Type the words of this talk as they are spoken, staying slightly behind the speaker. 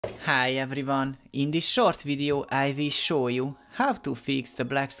Hi everyone, in this short video I will show you how to fix the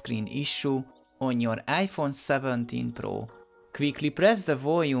black screen issue on your iPhone 17 Pro. Quickly press the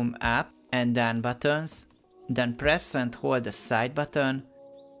volume up and down buttons, then press and hold the side button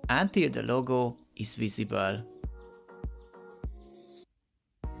until the logo is visible.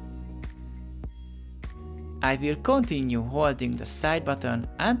 I will continue holding the side button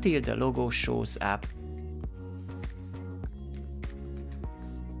until the logo shows up.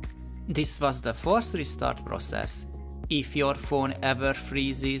 This was the force restart process. If your phone ever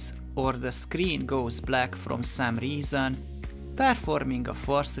freezes or the screen goes black from some reason, performing a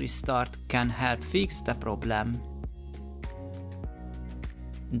force restart can help fix the problem.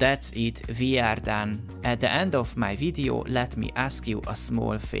 That's it, we are done. At the end of my video, let me ask you a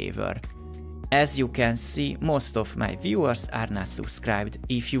small favor. As you can see, most of my viewers are not subscribed.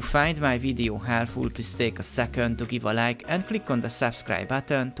 If you find my video helpful, please take a second to give a like and click on the subscribe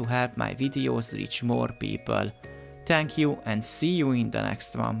button to help my videos reach more people. Thank you and see you in the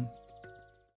next one.